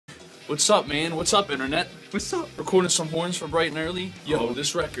What's up, man? What's up, internet? What's up? Recording some horns for bright and early. Yo,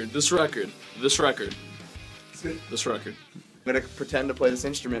 this record. I'm gonna pretend to play this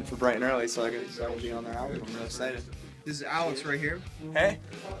instrument for bright and early, so I can be on their album. I'm really excited. This is Alex right here. Hey.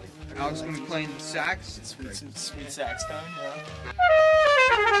 Alex is gonna be playing sax. Sweet saxophone,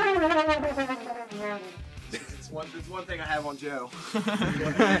 yeah. It's one thing I have on Joe.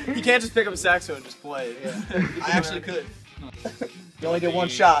 You can't just pick up a saxophone and just play it. Yeah. I actually could. You only get one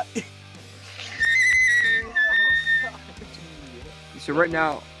shot. So right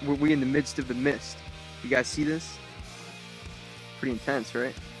now, we're in the midst of the mist. You guys see this? Pretty intense,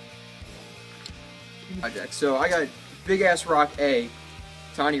 right? Project. So I got big ass rock A,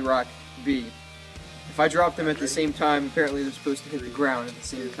 tiny rock B. If I drop them at the same time, apparently they're supposed to hit the ground at the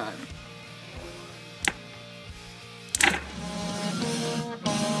same time.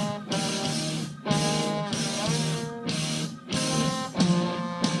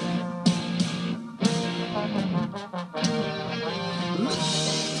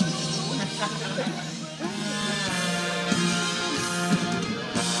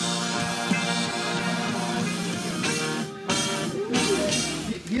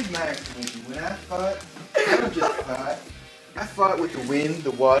 Here's my explanation. When I fought, I don't just fought. I fought with the wind,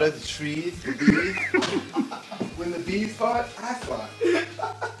 the water, the trees, the bees. When the bees fought, I fought.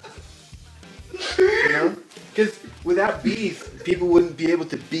 You know? Because without bees, people wouldn't be able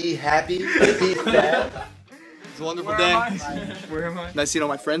to be happy, be sad. It's a wonderful day. Where am I? Nice seeing all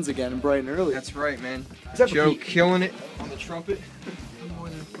my friends again and bright and early. That's right, man. that Joe Pete? killing it on the trumpet. More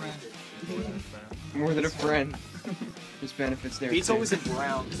than a friend. More than a friend. There's benefits there. Pete's too. always in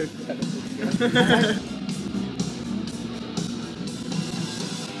brown.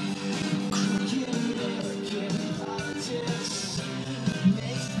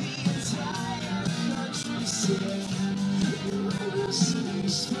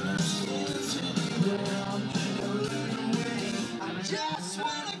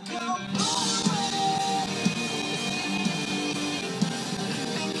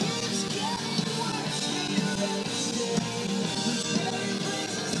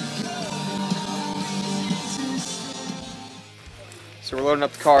 So we're loading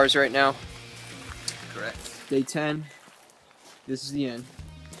up the cars right now. Correct. Day 10. This is the end.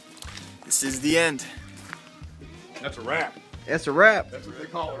 This is the end. That's a wrap. That's a wrap. That's what they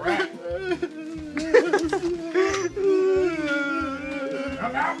call a wrap.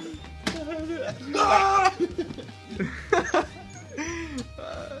 I'm out.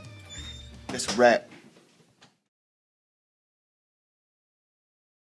 That's a wrap.